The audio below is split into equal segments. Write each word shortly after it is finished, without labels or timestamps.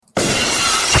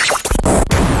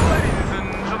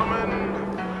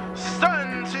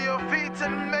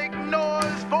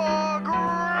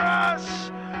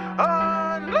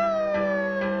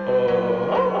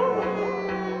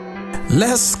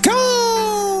Let's go!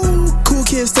 Cool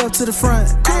kid step to the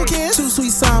front. Cool kid. Too sweet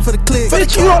sign for the click.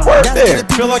 Bitch, you don't work there.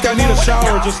 Feel like I need a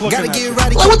shower just looking Gotta at get you. right.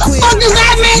 What the fuck does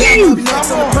that mean? Next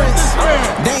on the prince.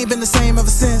 They ain't been the same ever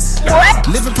since. What?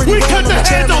 Living pretty We well cut on the the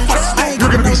hand challenge. off a snake. I ain't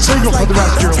You're gonna be no single for the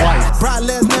rest of your life. Brought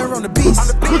LESNAR on the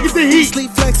beast. Look at the heat.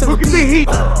 Sleep flex on Look the at the beat. heat.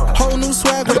 Whole new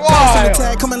swag with a pass on the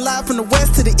tag. Coming live from the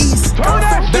west to the east.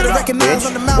 Better recognize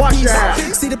on the mouthpiece.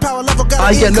 See the power level got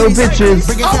I get no bitches.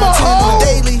 Bringing I'm a content on hoe.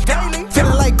 daily.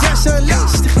 Feeling like Crash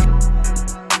Unleashed.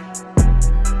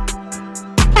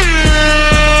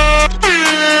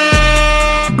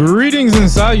 Greetings and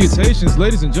salutations,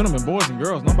 ladies and gentlemen, boys and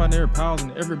girls, non-binary pals,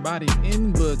 and everybody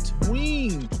in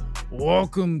between.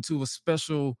 Welcome to a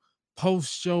special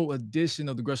post-show edition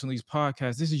of the Gresham Leagues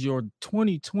podcast. This is your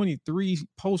 2023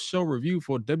 post-show review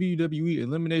for WWE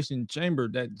Elimination Chamber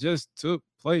that just took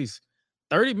place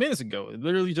 30 minutes ago. It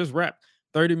literally just wrapped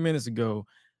 30 minutes ago.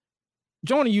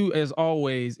 Joining you, as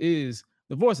always, is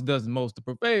the voice that does the most, the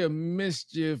purveyor of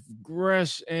mischief,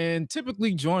 Gresh, and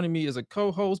typically joining me as a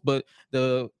co-host, but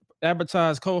the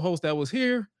advertised co-host that was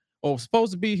here or was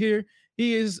supposed to be here,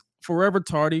 he is forever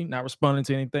tardy, not responding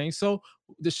to anything. So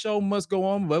the show must go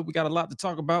on, but we got a lot to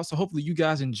talk about. So hopefully you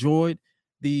guys enjoyed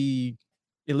the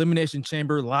Elimination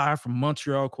Chamber live from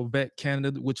Montreal, Quebec,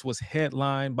 Canada, which was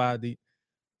headlined by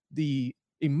the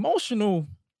emotional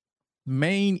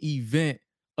main event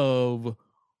of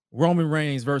Roman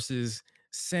Reigns versus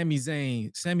Sami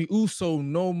Zayn. Sami Uso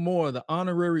no more, the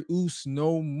honorary Uso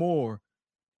no more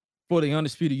for the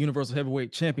Undisputed Universal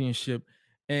Heavyweight Championship.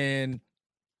 And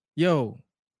yo,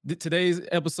 today's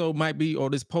episode might be,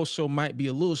 or this post show might be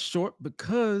a little short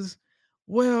because,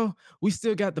 well, we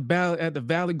still got the battle at the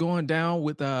Valley going down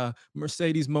with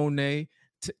Mercedes Moné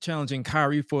challenging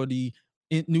Kairi for the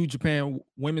New Japan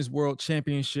Women's World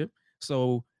Championship.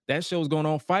 So that show's going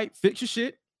on. Fight, fix your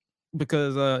shit,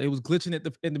 because it was glitching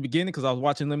in the beginning because I was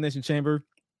watching Elimination Chamber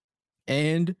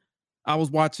and I was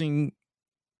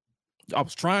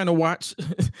trying to watch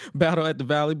Battle at the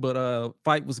Valley, but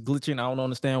Fight was glitching. I don't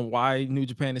understand why New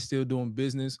Japan is still doing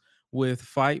business with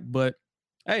Fight, but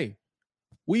hey,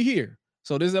 we here.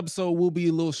 So this episode will be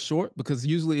a little short because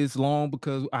usually it's long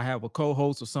because I have a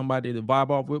co-host or somebody to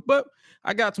vibe off with, but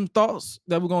I got some thoughts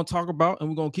that we're going to talk about and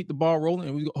we're going to keep the ball rolling,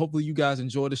 and hopefully you guys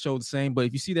enjoy the show the same. But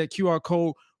if you see that QR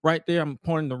code right there, I'm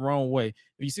pointing the wrong way. If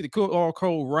you see the QR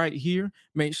code right here,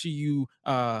 make sure you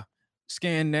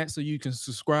scan that so you can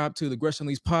subscribe to the Gresham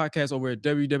Leagues podcast over at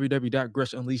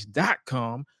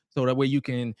www.greshamunleashed.com, so that way you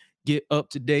can get up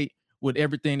to date with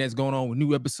everything that's going on with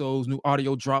new episodes, new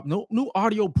audio drop, no new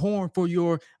audio porn for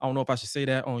your, I don't know if I should say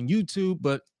that on YouTube,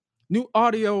 but new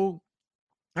audio,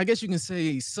 I guess you can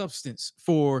say, substance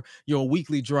for your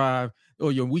weekly drive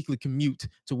or your weekly commute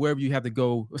to wherever you have to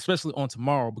go, especially on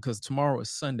tomorrow, because tomorrow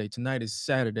is Sunday, tonight is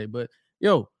Saturday. But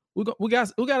yo, we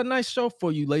got a nice show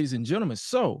for you, ladies and gentlemen.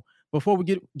 So before we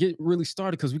get really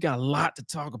started, because we got a lot to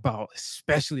talk about,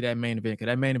 especially that main event,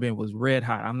 because that main event was red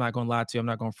hot. I'm not gonna lie to you. I'm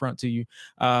not gonna front to you.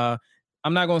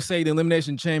 I'm not gonna say the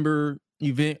Elimination Chamber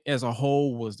event as a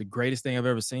whole was the greatest thing I've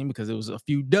ever seen, because it was a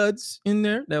few duds in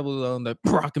there. That was on the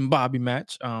Brock and Bobby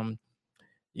match.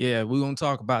 Yeah, we're gonna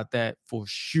talk about that for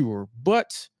sure.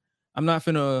 But I'm not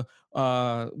gonna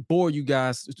bore you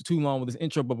guys too long with this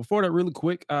intro. But before that, really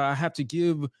quick, I have to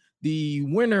give the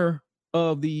winner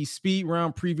of the speed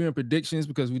round preview and predictions,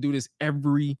 because we do this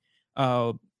every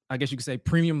I guess you could say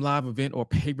premium live event or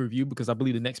pay-per-view, because I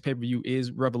believe the next pay-per-view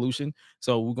is Revolution.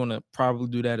 So we're gonna probably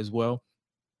do that as well.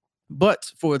 But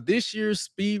for this year's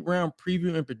speed round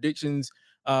preview and predictions,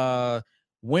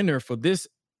 winner for this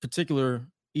particular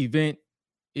event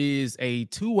is a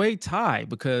two-way tie,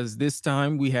 because this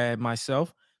time we had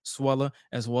myself, Swella,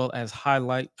 as well as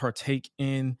Highlight partake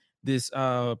in this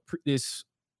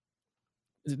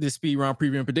this speed round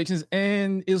preview and predictions,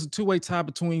 and it was a two-way tie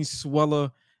between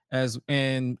Swella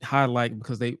and Highlight,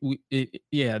 because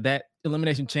that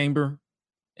Elimination Chamber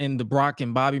and the Brock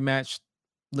and Bobby match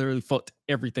literally fucked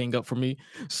everything up for me.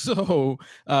 So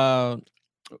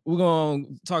we're gonna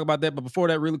talk about that, but before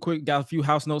that, really quick, got a few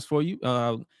house notes for you.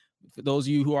 For those of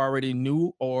you who already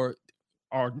knew or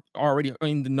are already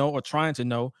in the know or trying to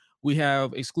know, we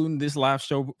have, excluding this live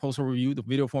show post review, the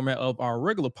video format of our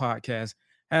regular podcast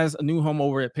has a new home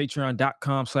over at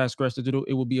patreon.com/greshdigital.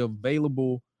 It will be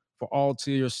available for all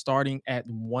tiers starting at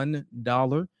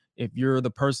 $1. If you're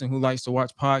the person who likes to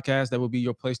watch podcasts, that will be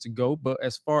your place to go. But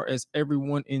as far as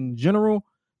everyone in general,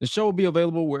 the show will be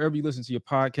available wherever you listen to your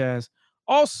podcast.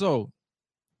 Also,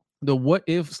 the what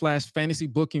if / fantasy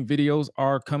booking videos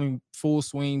are coming full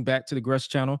swing back to the Gresh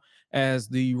channel as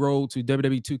the road to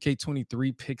WWE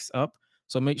 2K23 picks up.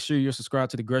 So make sure you're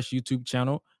subscribed to the Gresh YouTube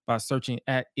channel by searching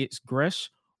at It's Gresh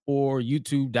or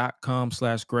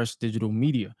youtube.com/Gresh Digital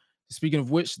Media. Speaking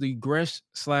of which, the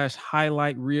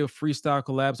Gresh/Highlight Reel freestyle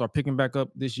collabs are picking back up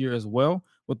this year as well,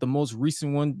 with the most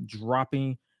recent one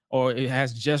dropping, or it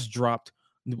has just dropped,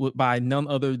 by none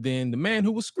other than the man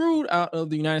who was screwed out of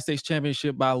the United States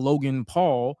Championship by Logan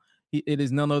Paul. It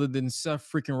is none other than Seth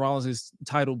freaking Rollins. It's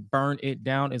titled Burn It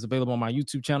Down. It's available on my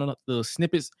YouTube channel. The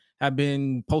snippets have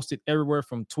been posted everywhere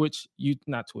from Twitter,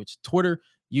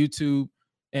 YouTube,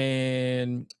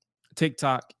 and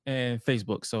TikTok and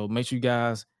Facebook. So make sure you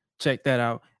guys check that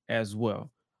out as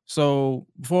well. So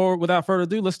without further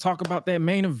ado, let's talk about that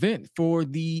main event for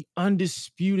the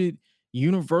undisputed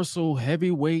Universal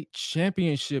Heavyweight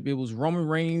Championship. It was Roman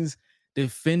Reigns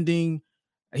defending.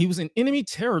 He was in enemy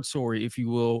territory, if you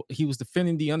will. He was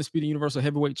defending the undisputed Universal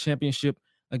Heavyweight Championship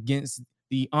against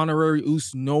the honorary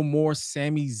Uso No More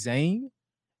Sami Zayn.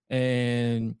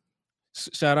 And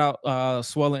shout out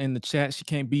Swella in the chat. She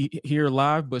can't be here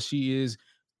live, but she is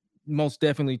most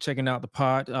definitely checking out the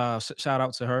pod. Shout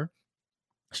out to her.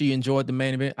 She enjoyed the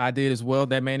main event. I did as well.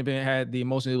 That main event had the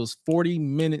emotion. It was 40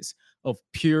 minutes of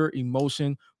pure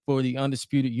emotion for the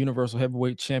undisputed Universal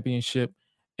Heavyweight Championship.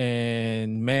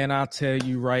 And man, I'll tell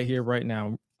you right here, right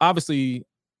now, obviously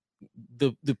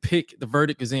the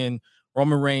verdict is in.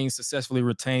 Roman Reigns successfully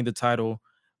retained the title,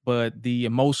 but the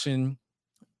emotion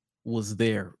was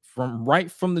there from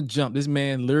the jump. This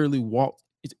man literally walked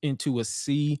into a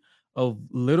sea of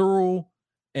literal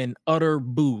and utter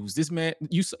boos. This man,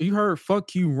 you heard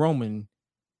 "fuck you, Roman"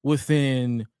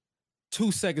 within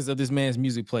 2 seconds of this man's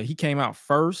music play. He came out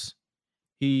first.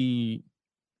 He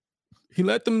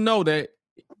let them know that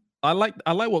I like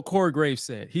what Corey Graves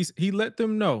said. He let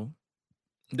them know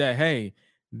that, hey,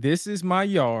 this is my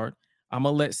yard. I'm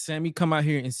gonna let Sammy come out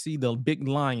here and see the big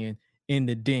lion in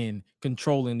the den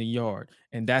controlling the yard,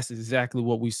 and that's exactly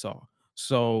what we saw.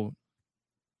 So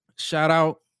shout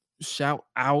out to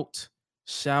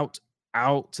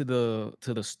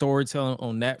the storytelling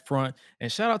on that front,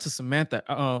 and shout out to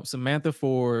Samantha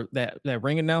for that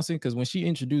ring announcing, because when she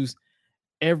introduced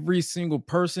every single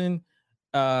person,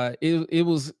 it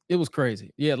was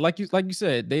crazy. Yeah, like you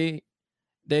said, they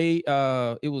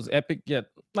it was epic. Yeah,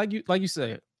 like you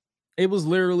said, it was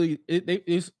literally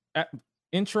it's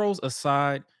intros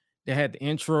aside. They had the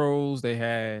intros. They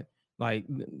had like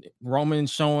Roman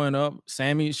showing up,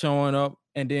 Sammy showing up,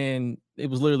 and then it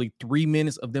was literally 3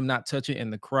 minutes of them not touching,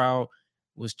 and the crowd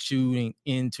was tuning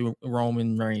into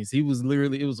Roman Reigns. It was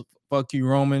 "fuck you,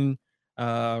 Roman."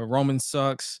 Roman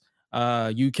sucks.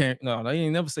 You can't. No, they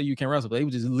didn't never say you can't wrestle. But they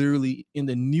were just literally in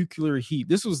the nuclear heat.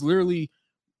 This was literally,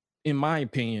 in my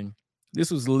opinion, this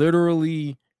was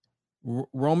literally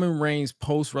Roman Reigns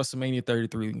post WrestleMania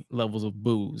 33 levels of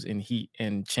boos and heat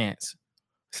and chants.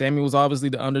 Sammy was obviously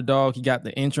the underdog. He got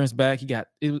the entrance back.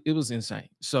 It was insane.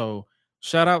 So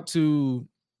shout out to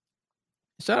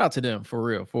them for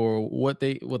real, for what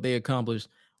they accomplished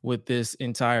with this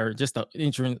entire, just the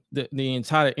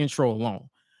entire intro alone.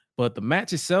 But the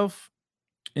match itself,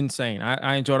 insane.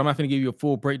 I enjoyed it. I'm not going to give you a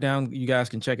full breakdown. You guys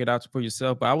can check it out for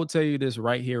yourself. But I will tell you this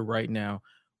right here, right now.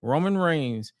 Roman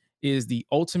Reigns is the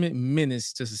ultimate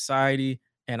menace to society,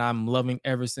 and I'm loving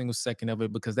every single second of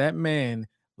it, because that man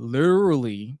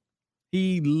literally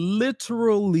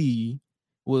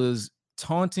was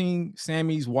taunting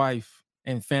Sammy's wife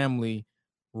and family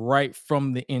right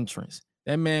from the entrance.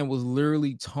 That man was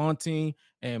literally taunting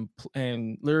and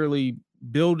literally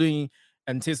building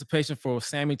anticipation for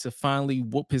Sammy to finally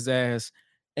whoop his ass,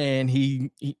 and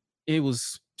it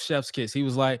was chef's kiss. He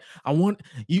was like, "I want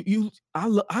you. I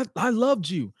loved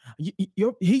you.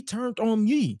 He turned on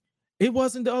me. It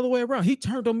wasn't the other way around. He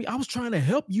turned on me. I was trying to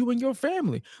help you and your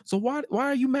family. So why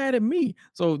are you mad at me?"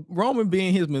 So Roman,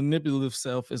 being his manipulative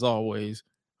self as always,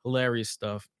 hilarious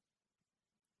stuff.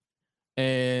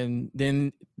 And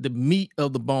then the meat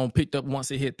of the bone picked up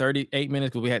once it hit 38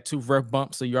 minutes, because we had 2 ref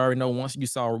bumps. So you already know, once you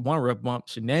saw 1 ref bump,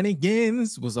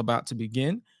 shenanigans was about to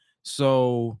begin.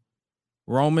 So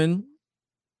Roman,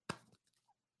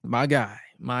 my guy.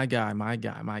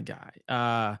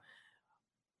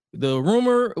 The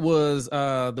rumor was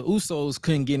the Usos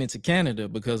couldn't get into Canada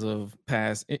because of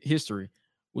past history.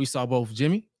 We saw both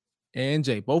Jimmy and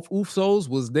Jay. Both Usos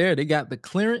was there. They got the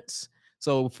clearance.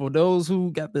 So for those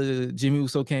who got the Jimmy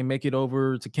Uso can't make it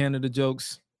over to Canada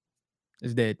jokes,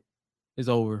 it's dead. It's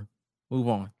over. Move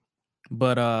on.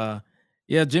 But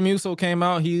yeah, Jimmy Uso came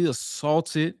out. He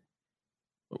assaulted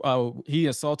Sami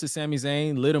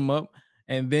Zayn, lit him up,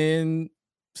 and then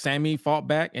Sammy fought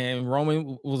back, and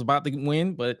Roman was about to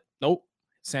win, but nope.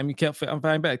 Sammy kept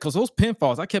fighting back, because those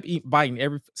pinfalls, I kept biting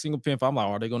every single pinfall. I'm like,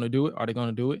 are they going to do it? Are they going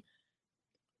to do it?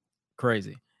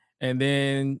 Crazy. And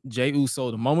then Jey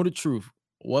Uso, the moment of truth.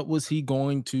 What was he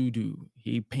going to do?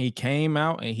 He came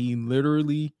out and he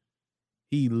literally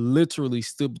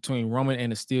stood between Roman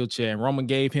and a steel chair. And Roman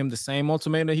gave him the same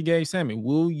ultimatum that he gave Sammy.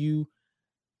 Will you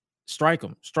strike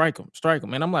him? Strike him, strike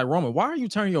him. And I'm like, Roman, why are you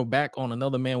turning your back on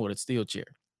another man with a steel chair?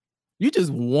 You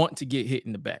just want to get hit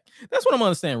in the back. That's what I'm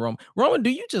understanding, Roman. Roman, do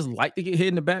you just like to get hit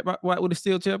in the back with a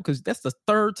steel chair? Because that's the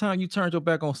third time you turned your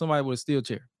back on somebody with a steel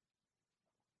chair.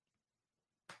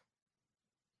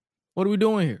 What are we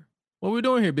doing here? What are we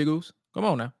doing here, Big Oos? Come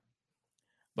on now.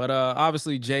 But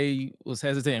obviously Jey was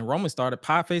hesitant. Roman started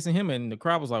pie facing him, and the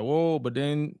crowd was like, whoa. But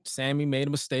then Sammy made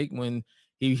a mistake when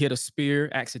he hit a spear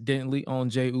accidentally on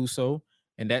Jey Uso,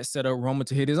 and that set up Roman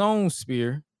to hit his own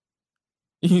spear.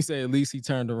 You say at least he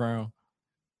turned around.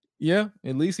 Yeah,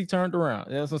 at least he turned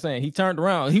around. That's what I'm saying. He turned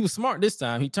around. He was smart this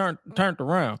time. He turned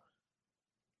around.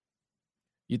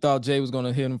 You thought Jey was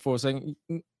gonna hit him for a second.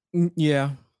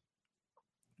 Yeah.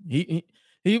 He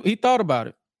thought about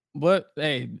it. But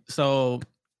hey, so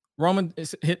Roman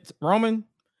hit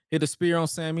a spear on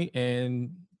Sammy,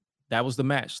 and that was the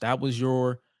match. That was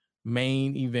your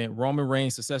main event. Roman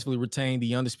Reigns successfully retained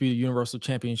the Undisputed Universal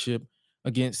Championship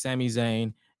against Sami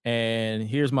Zayn. And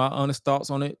here's my honest thoughts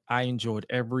on it. I enjoyed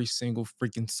every single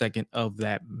freaking second of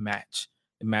that match.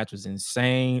 The match was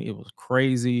insane. It was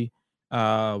crazy.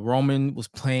 Roman was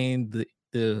playing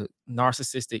the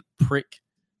narcissistic prick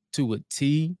to a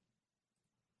T.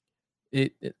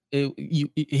 It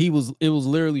was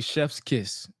literally chef's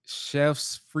kiss.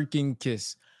 Chef's freaking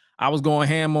kiss. I was going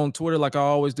ham on Twitter like I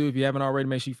always do. If you haven't already,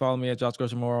 make sure you follow me at Josh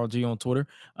Gresham RLG on Twitter.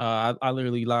 I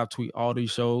literally live tweet all these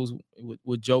shows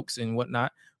with jokes and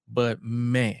whatnot. But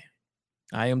man,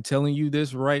 I am telling you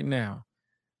this right now.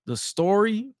 The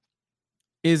story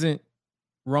isn't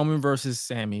Roman versus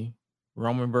Sammy,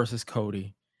 Roman versus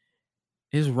Cody.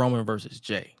 It's Roman versus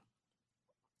Jey.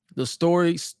 The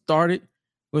story started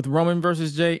with Roman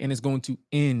versus Jey, and it's going to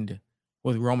end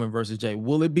with Roman versus Jey.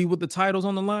 Will it be with the titles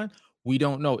on the line? We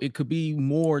don't know. It could be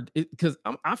more, because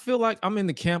I feel like I'm in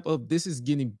the camp of this is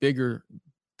getting bigger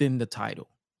than the title.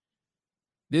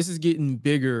 This is getting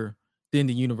bigger than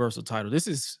the Universal title. This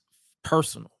is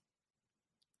personal.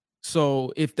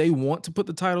 So if they want to put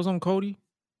the titles on Cody,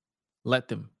 let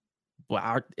them.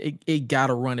 But it got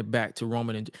to run it back to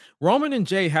Roman and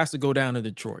Jey has to go down to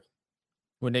Detroit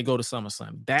when they go to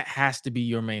SummerSlam. That has to be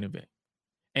your main event.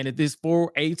 And if this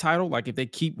for a title, like if they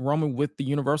keep Roman with the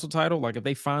Universal title, like if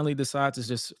they finally decide to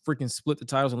just freaking split the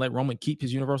titles and let Roman keep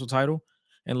his Universal title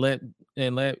and let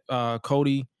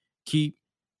Cody keep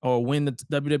or win the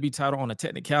WWE title on a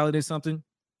technicality or something,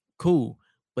 cool.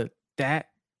 But that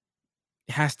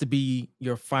has to be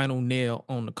your final nail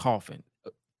on the coffin.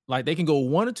 Like they can go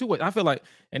one or two ways. I feel like,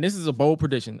 and this is a bold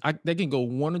prediction, they can go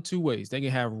one or two ways. They can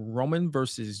have Roman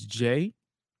versus Jey.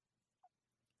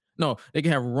 No, they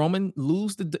can have Roman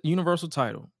lose the Universal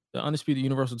title, the Undisputed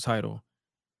Universal title,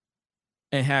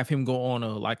 and have him go on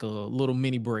a little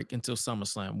mini break until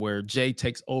SummerSlam where Jey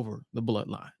takes over the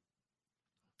bloodline.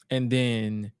 And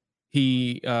then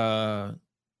and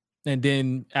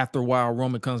then after a while,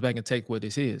 Roman comes back and takes what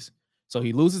is his. So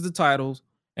he loses the titles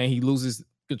and he loses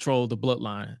control of the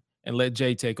bloodline and let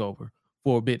Jey take over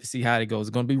for a bit to see how it goes.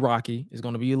 It's going to be rocky. It's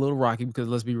going to be a little rocky because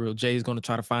let's be real, Jey is going to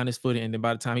try to find his footing. And then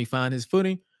by the time he finds his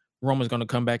footing, Roman's going to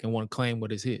come back and want to claim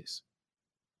what is his.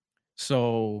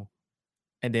 So,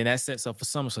 and then that sets up for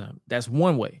SummerSlam. That's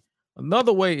one way.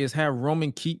 Another way is have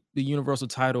Roman keep the Universal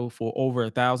title for over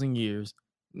 1,000 years.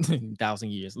 1,000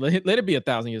 years. Let it be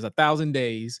 1,000 years, 1,000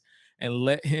 days, and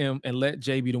let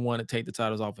Jey be the one to take the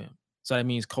titles off him. So that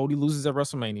means Cody loses at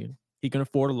WrestleMania. He can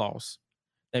afford a loss.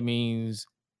 That means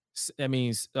what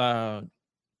you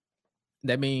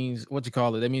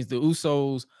call it? That means the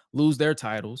Usos lose their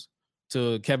titles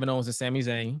to Kevin Owens and Sami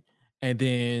Zayn, and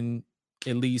then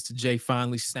it leads to Jey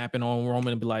finally snapping on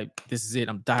Roman and be like, "This is it.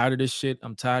 I'm tired of this shit.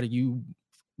 I'm tired of you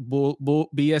bull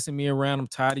BSing me around. I'm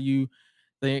tired of you."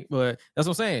 But that's what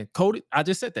I'm saying. Cody, I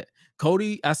just said that.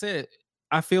 Cody, I said,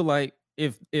 I feel like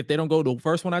if they don't go the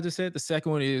first one I just said, the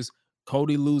second one is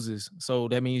Cody loses. So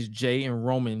that means Jey and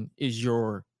Roman is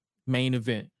your main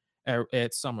event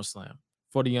at SummerSlam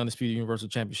for the Undisputed Universal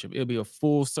Championship. It'll be a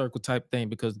full circle type thing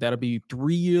because that'll be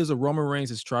 3 years of Roman Reigns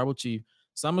as Tribal Chief.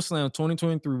 SummerSlam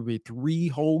 2023 will be 3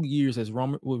 whole years with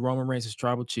Roman Reigns as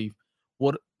Tribal Chief.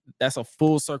 That's a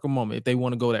full circle moment if they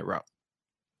want to go that route.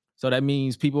 So that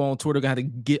means people on Twitter got to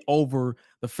get over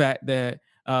the fact that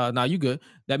now you good.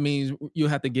 That means you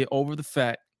have to get over the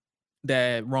fact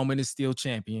that Roman is still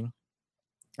champion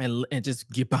and just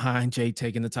get behind Jey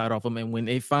taking the title off him. And when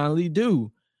they finally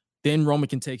do, then Roman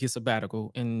can take his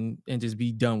sabbatical and just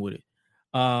be done with it.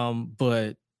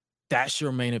 But That's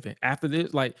your main event. After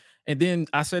this, like, and then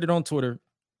I said it on Twitter.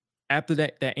 After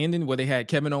that ending where they had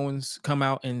Kevin Owens come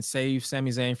out and save Sami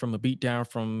Zayn from a beatdown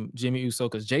from Jimmy Uso,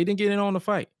 because Jay didn't get in on the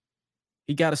fight.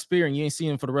 He got a spear and you ain't see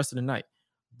him for the rest of the night.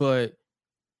 But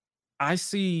I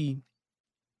see,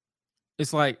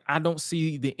 it's like I don't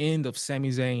see the end of Sami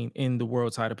Zayn in the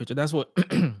world title picture. That's what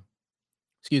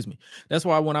excuse me. That's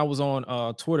why when I was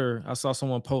on Twitter, I saw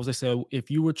someone post, they said,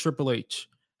 if you were Triple H,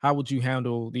 how would you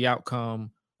handle the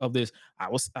outcome of this?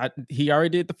 He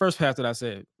already did the first half that I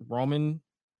said. Roman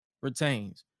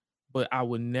retains, but I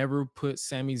would never put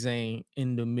Sami Zayn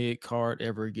in the mid card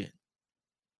ever again,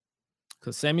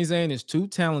 because Sami Zayn is too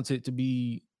talented to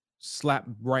be slapped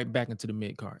right back into the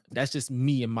mid card. That's just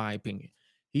me, in my opinion.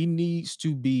 He needs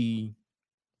to be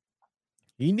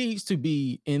in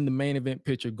the main event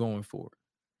picture going forward.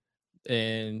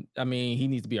 And I mean, he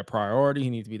needs to be a priority.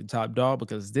 He needs to be the top dog,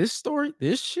 because this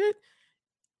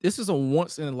is a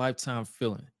once in a lifetime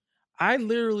feeling. I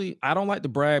don't like to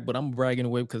brag, but I'm bragging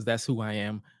away because that's who I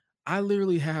am. I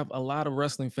literally have a lot of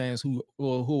wrestling fans who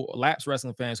lapsed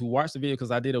wrestling fans who watched the video,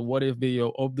 because I did a what if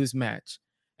video of this match.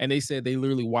 And they said they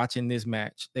literally watching this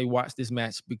match. They watched this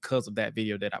match because of that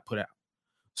video that I put out.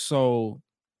 So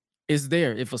it's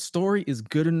there. If a story is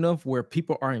good enough where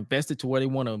people are invested to where they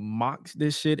want to mock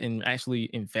this shit and actually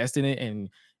invest in it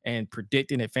and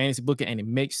predict in it, fantasy booking, and it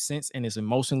makes sense and it's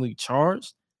emotionally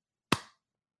charged,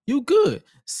 you good.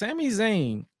 Sami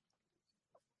Zayn,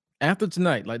 after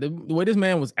tonight, like the way this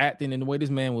man was acting and the way this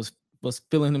man was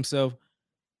feeling himself,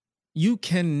 you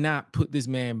cannot put this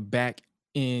man back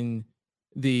in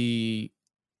the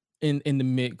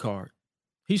mid card.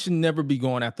 He should never be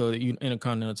going after the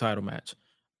Intercontinental title match.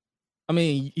 I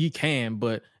mean, he can,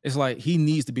 but it's like he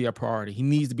needs to be a priority. He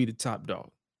needs to be the top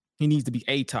dog. He needs to be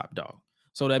a top dog.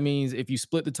 So that means if you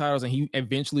split the titles and he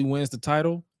eventually wins the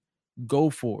title, go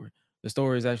for it. The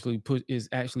story is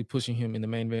actually pushing him in the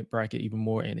main event bracket even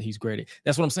more, and he's great.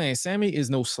 That's what I'm saying. Sammy is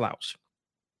no slouch.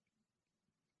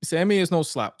 Sammy is no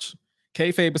slouch.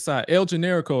 Kayfabe aside, El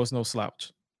Generico is no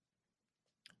slouch.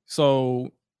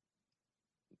 So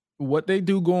what they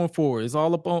do going forward is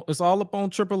all up on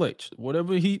Triple H.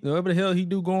 Whatever the hell he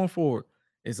do going forward,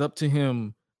 it's up to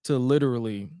him to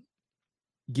literally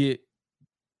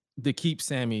keep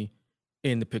Sammy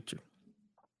in the picture.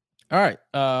 All right.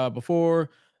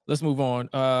 Let's move on.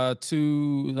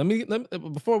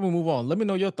 Before we move on, let me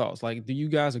know your thoughts. Like, do you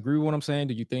guys agree with what I'm saying?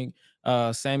 Do you think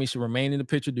Sammy should remain in the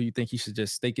picture? Do you think he should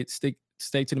just stay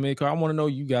to the mid card? I want to know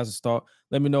you guys' thought.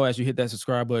 Let me know as you hit that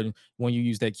subscribe button when you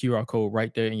use that QR code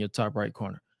right there in your top right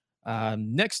corner.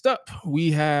 Next up,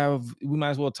 we might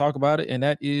as well talk about it, and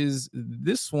that is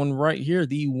this one right here,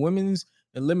 the women's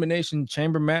elimination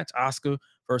chamber match. ASUKA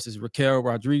versus Raquel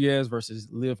Rodriguez versus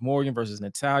Liv Morgan versus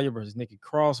Natalya versus Nikki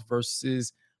Cross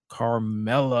versus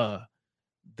Carmella.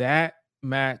 That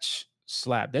match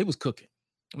slapped. They was cooking.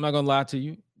 I'm not gonna lie to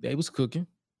you. They was cooking.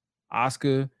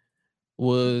 ASUKA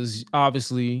was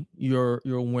obviously your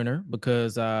winner,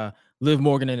 because Liv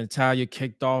Morgan and Natalya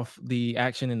kicked off the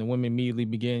action, and the women immediately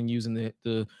began using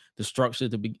the structure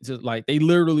like they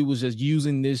literally was just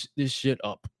using this shit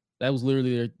up. That was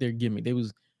literally their gimmick. They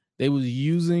was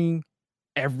using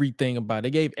everything about it.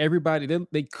 They gave everybody,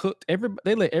 they cooked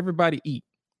they let everybody eat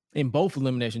in both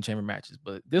elimination chamber matches.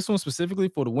 But this one specifically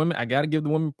for the women, I gotta give the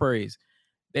women praise.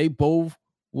 They both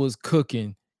was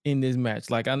cooking in this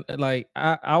match. I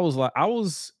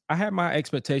had my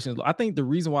expectations. I think the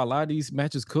reason why a lot of these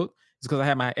matches cook is because I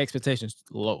had my expectations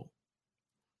low.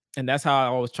 And that's how I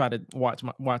always try to watch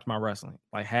my wrestling.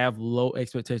 Like, have low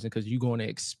expectations, because you're going to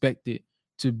expect it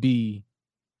to be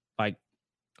like,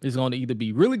 it's going to either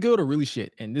be really good or really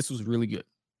shit. And this was really good.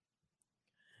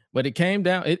 But it came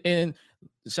down, and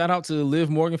shout out to Liv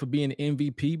Morgan for being the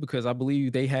MVP, because I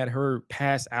believe they had her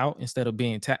pass out instead of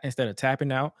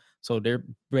tapping out. So they're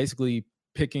basically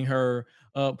picking her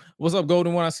up. What's up,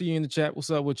 Golden One? I see you in the chat. What's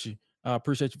up with you?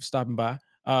 Appreciate you for stopping by.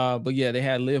 But yeah, they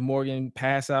had Liv Morgan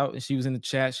pass out, and she was in the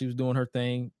chat. She was doing her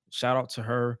thing. Shout out to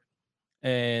her.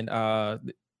 And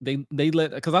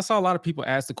because I saw a lot of people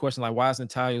ask the question, like, why is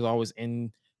Natalya always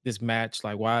in this match?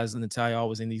 Like, why is Natalya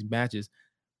always in these matches?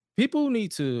 People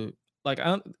need to, like,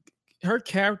 her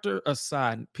character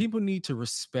aside, people need to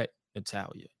respect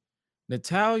Natalya.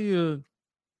 Natalya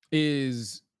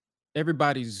is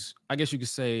everybody's, I guess you could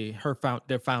say,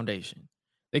 their foundation.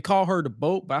 They call her the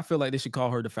boat, but I feel like they should call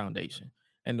her the foundation.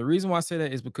 And the reason why I say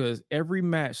that is because every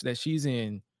match that she's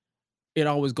in, it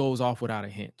always goes off without a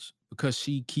hitch, because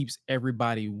she keeps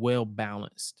everybody well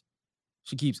balanced.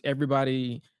 She keeps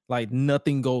everybody, like,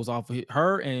 nothing goes off of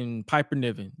her and Piper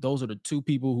Niven. Those are the two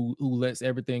people who lets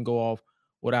everything go off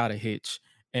without a hitch.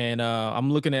 And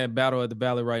I'm looking at Battle at the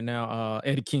Valley right now.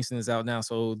 Eddie Kingston is out now.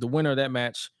 So the winner of that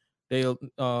match, the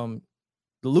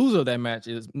loser of that match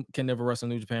can never wrestle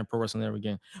New Japan Pro Wrestling ever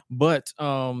again. But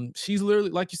she's literally,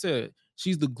 like you said,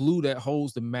 she's the glue that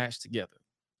holds the match together.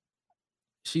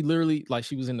 She literally, like,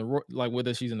 she was in the, like,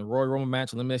 whether she's in the Royal Rumble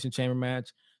match, Elimination Chamber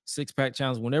match, six-pack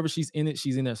challenge, whenever she's in it,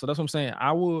 she's in there. So that's what I'm saying.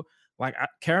 I will, like,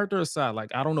 character aside, like,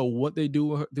 I don't know what they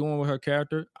doing with her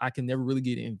character. I can never really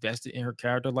get invested in her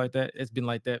character like that. It's been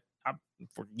like that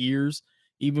for years.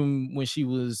 Even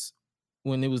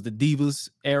when it was the Divas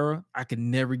era, I could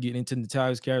never get into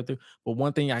Natalia's character. But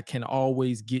one thing I can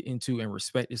always get into and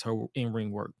respect is her in-ring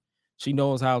work. She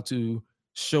knows how to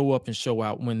show up and show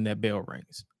out when that bell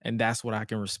rings. And that's what I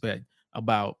can respect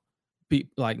about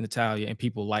people like Natalya and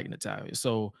people like Natalya.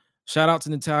 So shout out to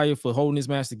Natalya for holding this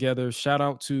match together. Shout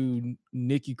out to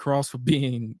Nikki Cross for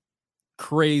being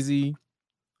crazy.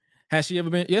 Has she ever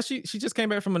been? Yes, she just came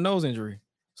back from a nose injury.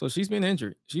 So she's been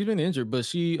injured. She's been injured, but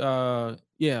she when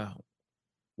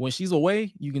she's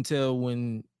away, you can tell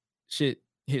when shit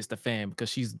hits the fan because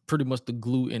she's pretty much the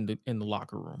glue in the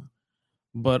locker room.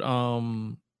 But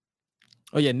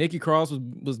oh yeah, Nikki Cross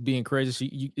was being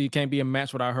crazy. It can't be a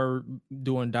match without her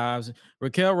doing dives.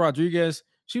 Raquel Rodriguez,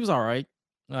 she was all right.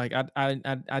 Like I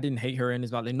didn't hate her in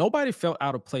this match. Like, nobody felt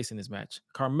out of place in this match.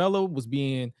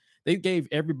 Carmella they gave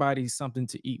everybody something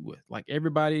to eat with. Like,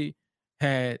 everybody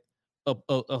had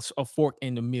a fork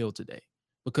in the meal today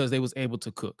because they was able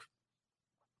to cook.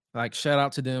 Like, shout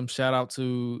out to them. Shout out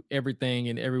to everything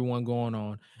and everyone going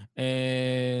on.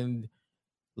 And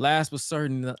last but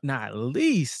certainly not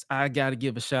least, I got to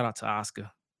give a shout out to Asuka.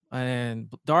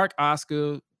 And Dark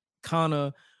Asuka,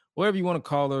 Kana, whatever you want to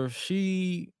call her,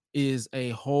 she is a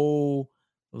whole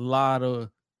lot of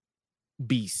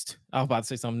beast. I was about to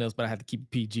say something else, but I had to keep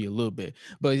it PG a little bit.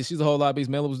 But she's a whole lot of beast.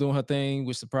 Mela was doing her thing,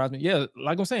 which surprised me. Yeah,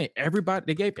 like I'm saying,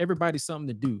 they gave everybody something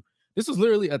to do. This was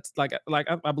literally I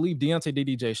believe Deontay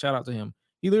DDJ, shout out to him.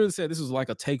 He literally said this was like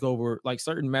a takeover. Like,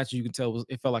 certain matches you can tell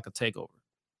it felt like a takeover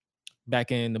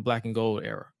back in the black and gold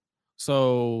era.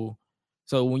 So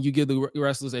when you give the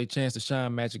wrestlers a chance to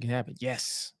shine, magic can happen.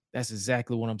 Yes, that's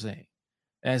exactly what I'm saying.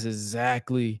 That's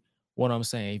exactly what I'm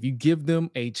saying. If you give them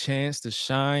a chance to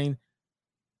shine,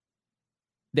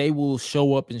 they will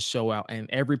show up and show out. And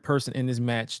every person in this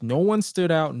match, no one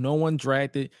stood out, no one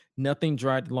dragged it, nothing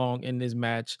dragged long in this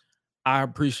match. I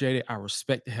appreciate it. I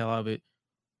respect the hell out of it.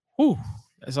 Whew,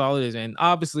 that's all it is. And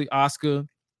obviously, Asuka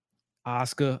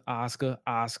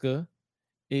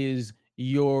is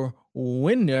your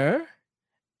winner,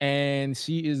 and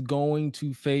she is going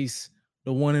to face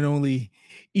the one and only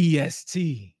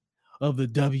EST of the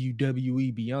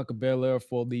WWE, Bianca Belair,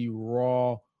 for the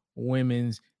Raw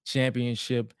Women's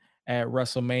Championship at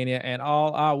WrestleMania. And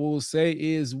all I will say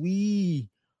is we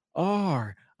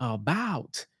are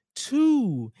about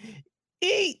to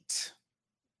eat.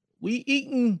 We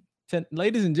eating,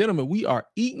 ladies and gentlemen, we are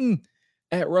eating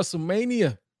at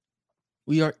WrestleMania.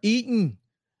 We are eating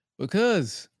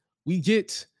because we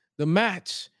get the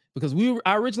match, because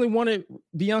I originally wanted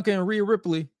Bianca and Rhea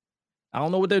Ripley. I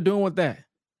don't know what they're doing with that,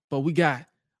 but we got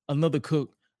another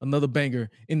cook, another banger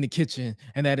in the kitchen,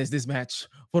 and that is this match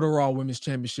for the Raw Women's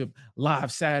Championship,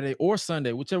 live Saturday or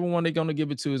Sunday, whichever one they're going to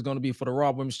give it to is going to be for the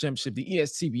Raw Women's Championship. The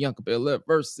EST Bianca Belair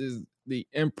versus the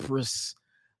Empress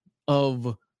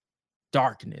of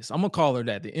Darkness. I'm gonna call her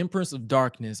that, the Empress of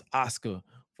Darkness, Asuka,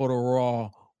 for the Raw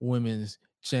Women's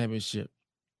Championship.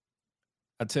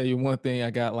 I tell you one thing, I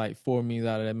got like 4 memes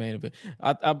out of that main event.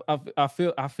 I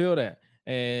feel that.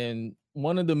 And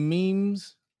one of the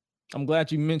memes, I'm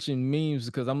glad you mentioned memes,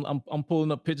 because I'm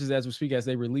pulling up pictures as we speak as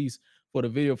they release for the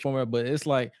video format. But it's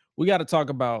like, we got to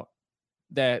talk about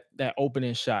that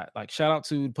opening shot. Like, shout out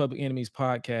to Public Enemies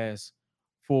podcast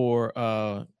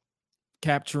for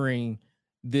capturing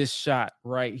this shot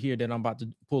right here that I'm about to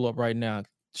pull up right now.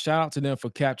 Shout out to them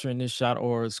for capturing this shot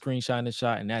or screenshotting this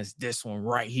shot, and that's this one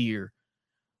right here.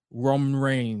 Roman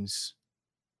Reigns.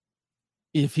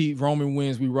 If Roman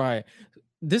wins, we riot.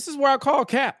 This is where I call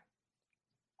cap.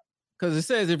 Because it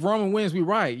says if Roman wins, we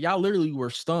riot. Y'all literally were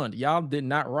stunned. Y'all did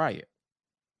not riot.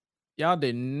 Y'all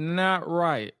did not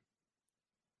riot.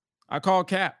 I call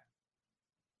cap.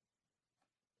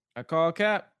 I call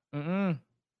cap. Y'all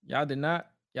did not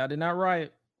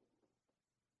riot.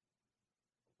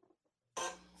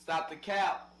 Stop the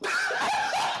cap.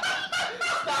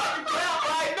 Stop the cap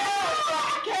right now.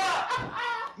 Stop the cap.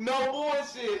 No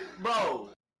bullshit, bro.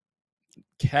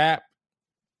 Cap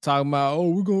talking about,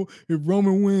 if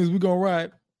Roman wins, we're gonna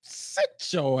riot. Sit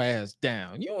your ass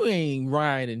down. You ain't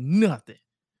rioting nothing.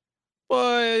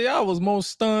 Boy, y'all was more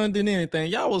stunned than anything.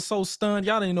 Y'all was so stunned,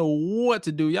 y'all didn't know what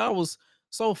to do. Y'all was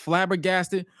so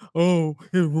flabbergasted. Oh,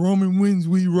 if Roman wins,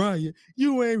 we riot.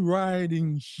 You ain't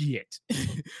rioting shit.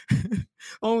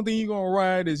 Only thing you gonna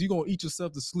riot is you gonna eat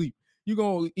yourself to sleep. You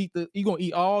gonna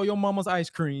eat all your mama's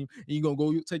ice cream and you gonna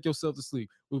go take yourself to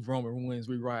sleep. With Roman wins,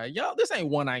 we riot. Y'all, this ain't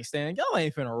one night stand. Y'all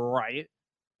ain't finna riot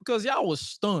because y'all was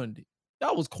stunned.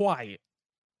 Y'all was quiet.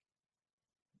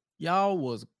 Y'all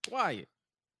was quiet.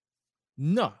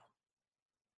 No.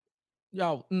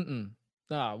 Y'all,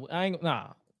 nah, I ain't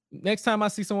nah. Next time I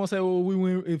see someone say, "Well, we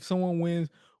win," if someone wins,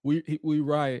 we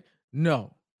riot.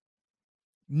 No,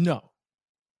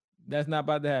 that's not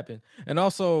about to happen. And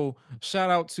also, shout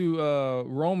out to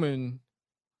Roman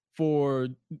for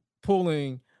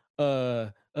pulling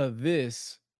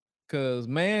this, because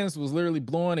Mans was literally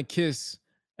blowing a kiss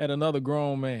at another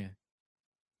grown man.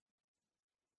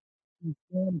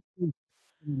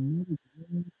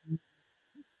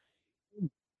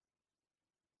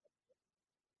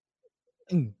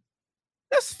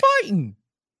 That's fighting.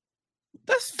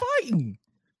 That's fighting.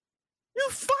 You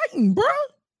fighting, bro.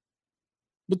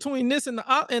 Between this and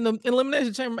the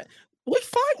elimination chamber, we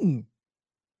fighting.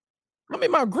 I'm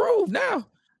in my groove now.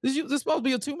 This supposed to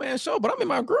be a 2-man show, but I'm in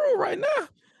my groove right now.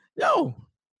 Yo,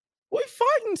 we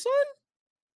fighting, son.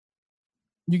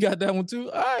 You got that one too?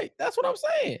 All right, that's what I'm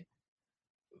saying,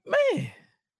 man.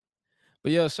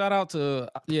 But yeah, shout out to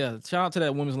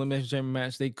that women's elimination chamber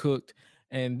match. They cooked,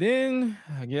 and then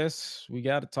I guess we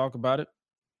got to talk about it.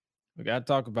 We got to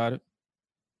talk about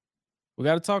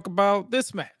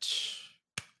this match.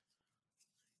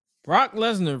 Brock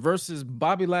Lesnar versus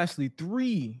Bobby Lashley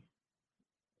 3,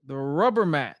 the rubber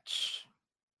match.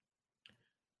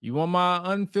 You want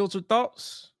my unfiltered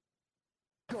thoughts?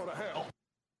 Go to hell.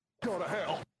 Go to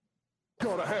hell.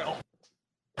 Go to hell.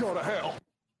 Go to hell.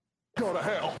 Go to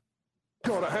hell.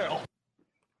 Go to hell.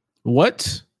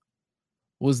 What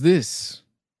was this?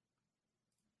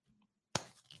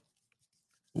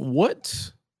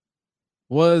 What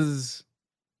was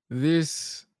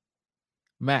this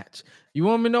match? You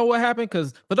want me to know what happened?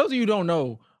 Because for those of you who don't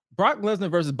know, Brock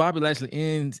Lesnar versus Bobby Lashley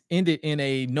ended in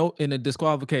a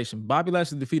disqualification. Bobby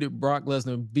Lashley defeated Brock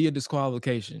Lesnar via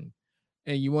disqualification.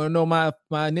 And you want to know my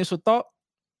initial thought?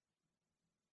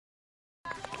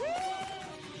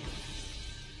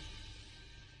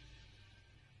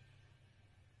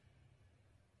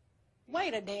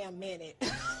 Wait a damn minute.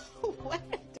 What?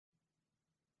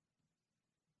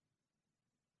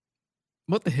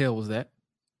 What the hell was that?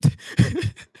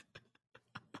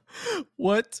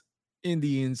 What in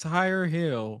the entire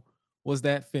hell was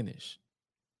that finish?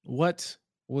 What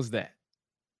was that?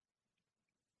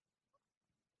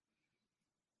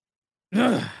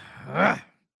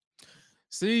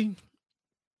 See,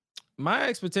 my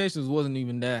expectations wasn't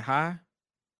even that high.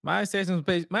 My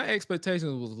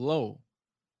expectations was low,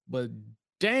 but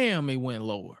damn, it went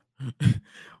lower.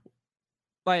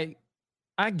 Like,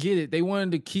 I get it. They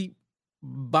wanted to keep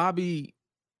Bobby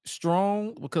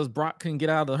strong because Brock couldn't get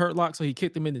out of the hurt lock, so he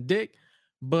kicked him in the dick.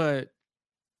 But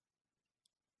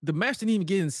the match didn't even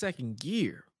get in second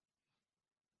gear.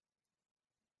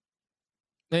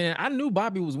 And I knew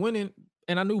Bobby was winning,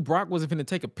 and I knew Brock wasn't going to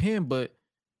take a pin, but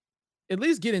at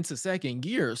least get into second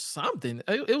gear or something.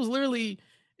 It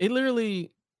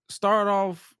literally started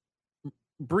off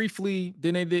briefly,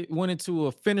 then they went into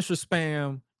a finisher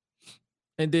spam,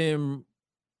 and then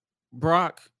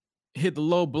Brock hit the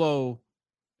low blow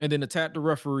and then attacked the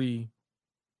referee,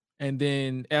 and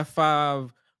then F5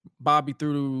 Bobby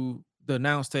through the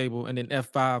announce table, and then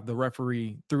F5 the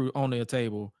referee threw on the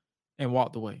table and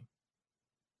walked away.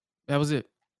 That was it.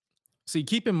 See,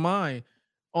 keep in mind,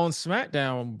 on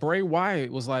SmackDown, Bray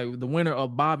Wyatt was like the winner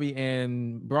of Bobby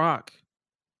and Brock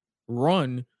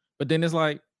run, but then it's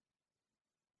like,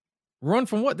 run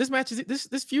from what? This match is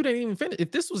this feud ain't even finished.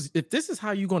 If this is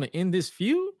how you're gonna end this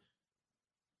feud,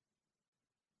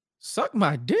 suck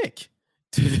my dick.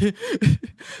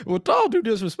 With all due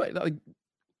disrespect, like,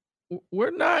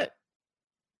 we're not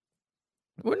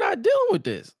dealing with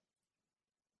this.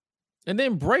 And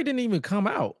then Bray didn't even come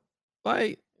out.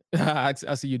 Like, I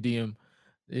see you DM.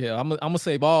 Yeah, I'm gonna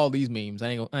save all these memes. I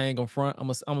ain't gonna front.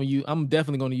 I'm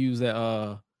definitely gonna use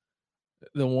that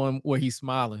the one where he's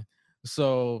smiling.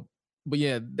 So, but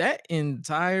yeah, that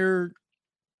entire,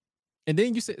 and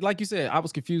then you said, like you said, I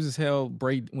was confused as hell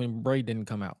when Bray didn't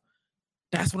come out.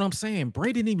 That's what I'm saying.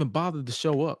 Bray didn't even bother to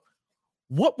show up.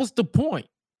 What was the point?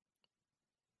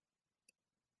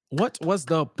 What was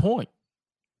the point?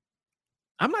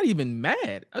 I'm not even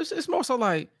mad. It's more so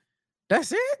like,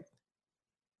 that's it?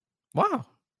 Wow.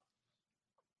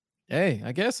 Hey,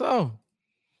 I guess so.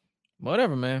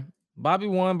 Whatever, man. Bobby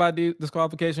won by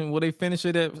disqualification. Will they finish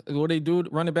it will they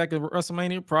run it back at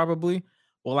WrestleMania? Probably.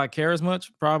 Will I care as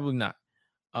much? Probably not.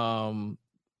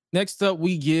 Next up,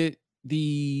 we get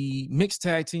the mixed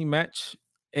tag team match.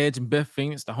 Edge and Beth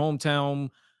Phoenix, the hometown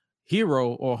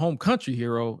hero or home country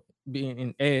hero, being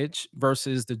in Edge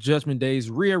versus the Judgment Day's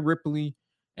Rhea Ripley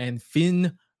and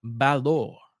Finn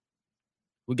Balor.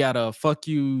 We got a "fuck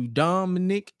you,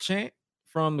 Dominic" chant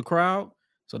from the crowd,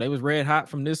 so they was red hot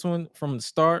from this one from the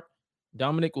start.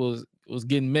 Dominic was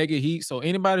getting mega heat, so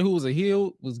anybody who was a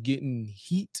heel was getting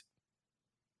heat.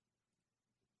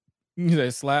 They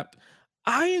slapped.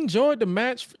 I enjoyed the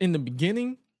match in the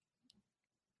beginning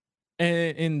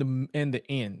and in the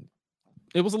end.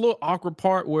 It was a little awkward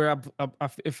part where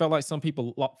it felt like some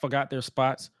people forgot their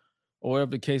spots or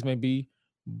whatever the case may be,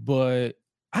 but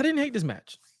I didn't hate this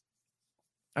match.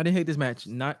 I didn't hate this match,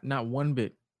 not one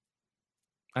bit.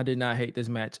 I did not hate this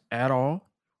match at all,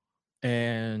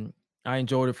 and I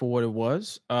enjoyed it for what it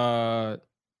was. And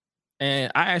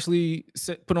I actually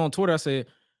put on Twitter, I said,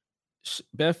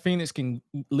 Beth Phoenix can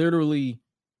literally,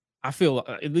 I feel,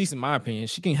 at least in my opinion,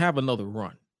 she can have another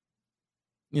run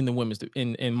in the women's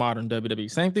in modern WWE.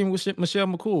 Same thing with Michelle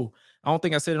McCool. I don't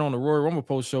think I said it on the Royal Rumble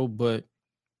post show, but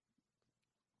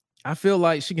I feel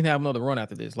like she can have another run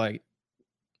after this. Like,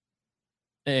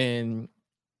 and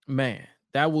man,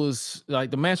 that was like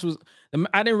the match was.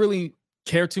 I didn't really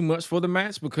care too much for the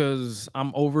match because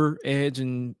I'm over Edge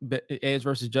and Edge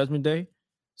versus Judgment Day.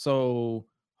 So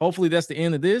hopefully that's the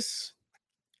end of this.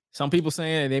 Some people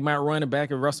saying they might run it back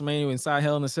at WrestleMania inside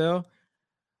Hell in a Cell.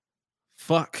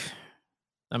 Fuck.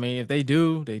 I mean, if they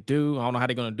do, they do. I don't know how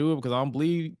they're gonna do it because I don't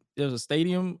believe there's a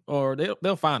stadium, or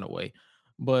they'll find a way.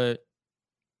 But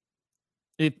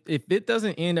if it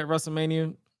doesn't end at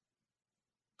WrestleMania,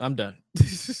 I'm done.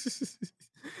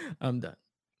 I'm done.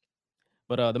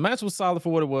 But the match was solid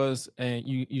for what it was, and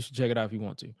you should check it out if you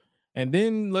want to. And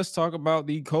then let's talk about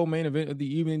the co-main event of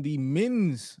the evening, the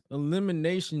men's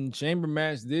elimination chamber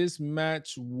match. This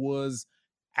match was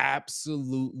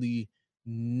absolutely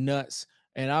nuts.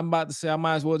 And I'm about to say, I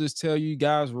might as well just tell you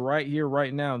guys right here,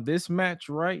 right now, this match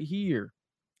right here,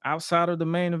 outside of the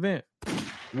main event,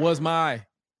 was my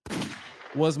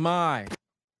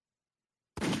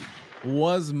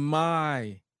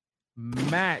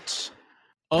match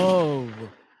of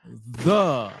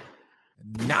the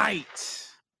night.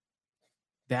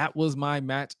 That was my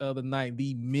match of the night,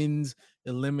 the men's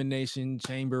elimination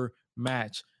chamber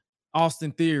match.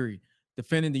 Austin Theory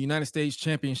defending the United States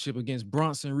Championship against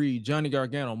Bronson Reed, Johnny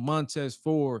Gargano, Montez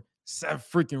Ford, Seth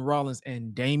freaking Rollins,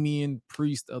 and Damian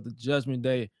Priest of the Judgment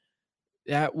Day.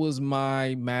 That was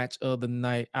my match of the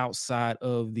night outside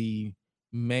of the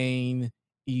main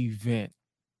event.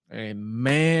 And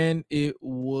man, it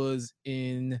was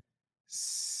insane,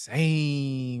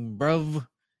 bruv.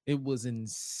 It was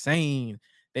insane.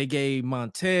 They gave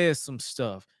Montez some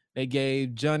stuff. They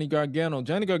gave Johnny Gargano.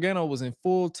 Johnny Gargano was in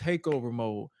full takeover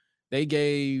mode. They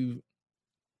gave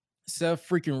Seth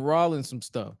freaking Rollins some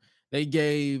stuff. They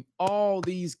gave all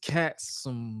these cats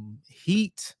some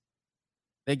heat.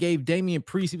 They gave Damian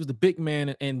Priest, he was the big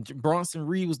man, and Bronson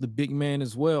Reed was the big man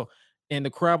as well. And the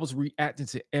crowd was reacting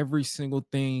to every single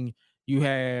thing you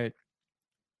had.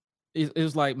 It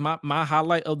was like my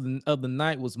highlight of the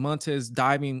night was Montez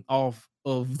diving off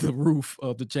of the roof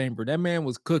of the chamber. That man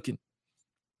was cooking.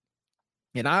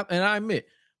 And I admit,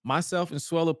 myself and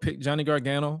Swella picked Johnny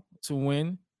Gargano to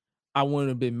win. I wouldn't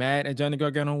have been mad at Johnny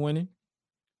Gargano winning.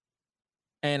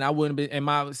 And I wouldn't be, and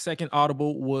my second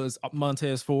audible was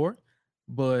Montez Ford.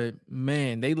 But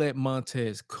man, they let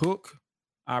Montez cook.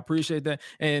 I appreciate that.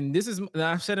 And this is,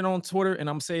 I've said it on Twitter, and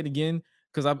I'm saying it again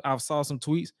because I've saw some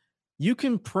tweets. You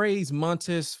can praise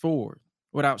Montez Ford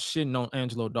without shitting on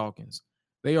Angelo Dawkins.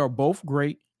 They are both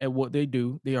great at what they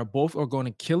do. They are both going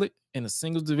to kill it in a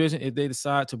singles division if they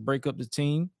decide to break up the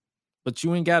team. But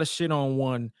you ain't got to shit on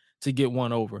one to get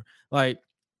one over. Like,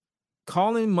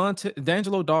 calling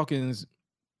D'Angelo Dawkins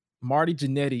Marty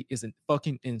Jannetty is a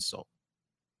fucking insult.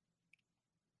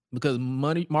 Because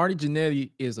Marty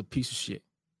Jannetty is a piece of shit.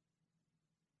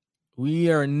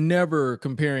 We are never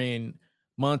comparing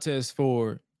Montez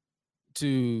Ford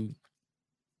to.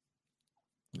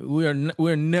 We're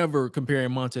never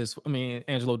comparing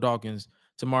Angelo Dawkins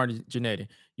to Marty Jannetty.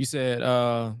 You said,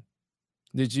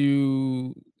 did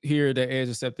you hear that Edge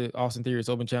accepted Austin Theory's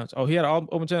open challenge? Oh, he had an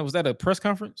open challenge. Was that a press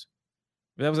conference?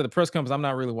 If that was at a press conference, I'm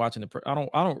not really watching I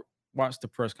don't watch the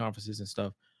press conferences and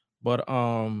stuff. But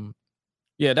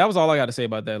yeah, that was all I got to say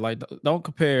about that. Like, don't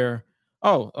compare.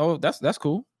 Oh, that's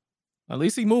cool. At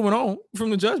least he's moving on from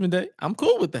the Judgment Day. I'm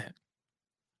cool with that.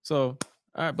 So,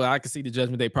 all right, but I can see the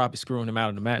Judgment Day probably screwing him out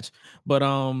of the match. But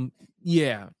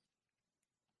yeah,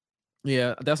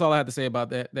 Yeah, that's all I have to say about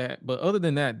that. But other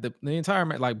than that, the entire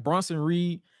match, like Bronson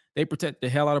Reed, they protect the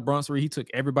hell out of Bronson Reed. He took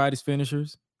everybody's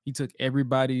finishers. He took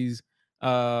everybody's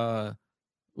like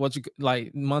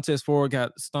Montez Ford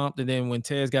got stomped, and then when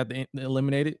Tez got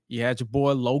eliminated, you had your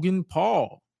boy Logan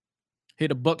Paul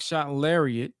hit a buckshot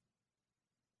lariat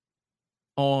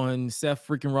on Seth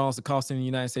freaking Rollins to cost him the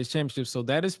United States Championship. So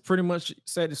that is pretty much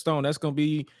set in stone. That's going to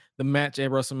be the match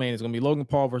at WrestleMania. It's going to be Logan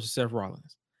Paul versus Seth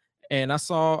Rollins. And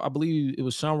I believe it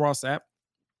was Sean Ross Sapp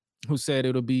who said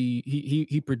it'll be,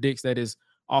 he predicts that it's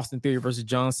Austin Theory versus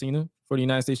John Cena for the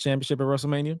United States Championship at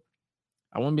WrestleMania.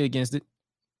 I wouldn't be against it.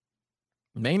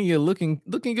 Mania looking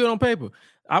good on paper.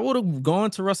 I would have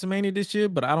gone to WrestleMania this year,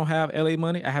 but I don't have LA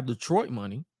money. I have Detroit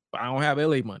money, but I don't have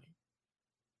LA money.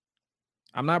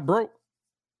 I'm not broke,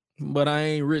 but I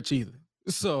ain't rich either.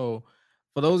 So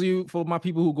for those of you, for my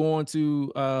people who going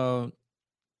to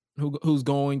who's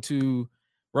going to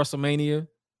WrestleMania,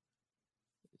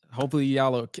 hopefully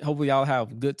y'all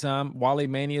have a good time. Wale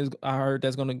Mania, I heard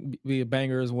that's gonna be a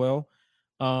banger as well.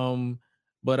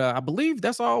 But I believe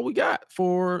that's all we got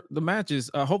for the matches.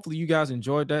 Hopefully you guys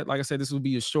enjoyed that. Like I said, this will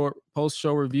be a short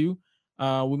post-show review.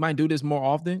 We might do this more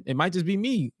often. It might just be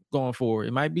me going forward.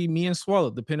 It might be me and Swallow,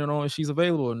 depending on if she's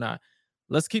available or not.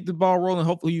 Let's keep the ball rolling.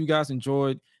 Hopefully you guys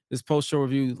enjoyed this post-show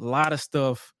review. A lot of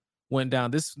stuff went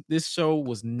down. This show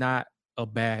was not a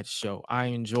bad show. I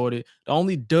enjoyed it. The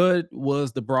only dud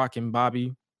was the Brock and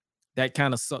Bobby. That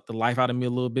kind of sucked the life out of me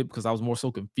a little bit because I was more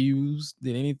so confused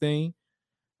than anything.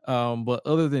 But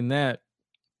other than that,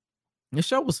 this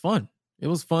show was fun. It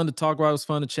was fun to talk about. It was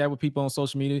fun to chat with people on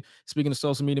social media. Speaking of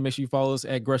social media, make sure you follow us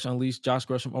at Gresham Unleashed, Josh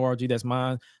Gresham ORG. That's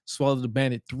mine. Swallow the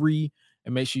Bandit 3.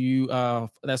 And make sure you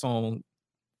that's on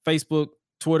Facebook,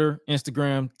 Twitter,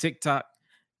 Instagram, TikTok.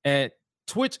 At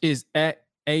Twitch is at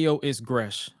AO is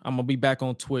Gresh. I'm gonna be back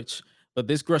on Twitch, but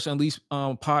this Gresham Unleashed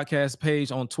podcast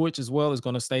page on Twitch as well is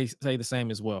gonna stay the same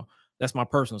as well. That's my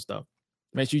personal stuff.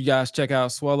 Make sure you guys check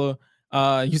out Swallow.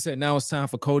 You said now it's time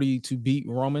for Cody to beat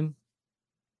Roman.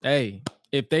 Hey,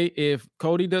 if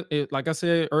Cody does, like I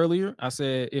said earlier, I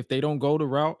said if they don't go the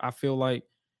route, I feel like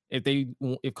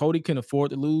if Cody can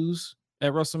afford to lose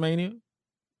at WrestleMania,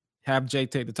 have Jay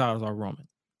take the titles off Roman.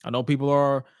 I know people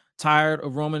are tired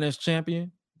of Roman as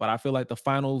champion, but I feel like the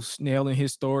final nail in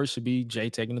his story should be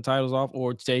Jay taking the titles off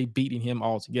or Jay beating him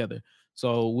altogether.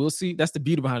 So we'll see. That's the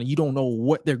beauty behind it. You don't know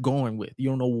what they're going with. You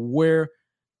don't know where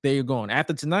they're going.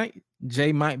 After tonight,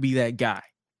 Jay might be that guy.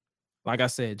 Like I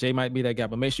said, Jay might be that guy.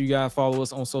 But make sure you guys follow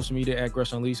us on social media at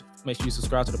Gresham Unleashed. Make sure you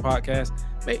subscribe to the podcast.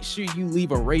 Make sure you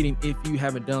leave a rating if you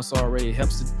haven't done so already. It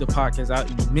helps the podcast out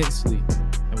immensely.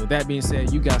 And with that being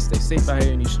said, you guys stay safe out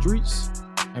here in these streets.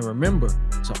 And remember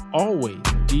to always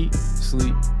eat,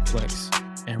 sleep, flex,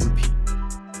 and repeat.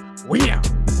 We out.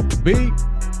 Be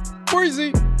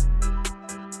breezy.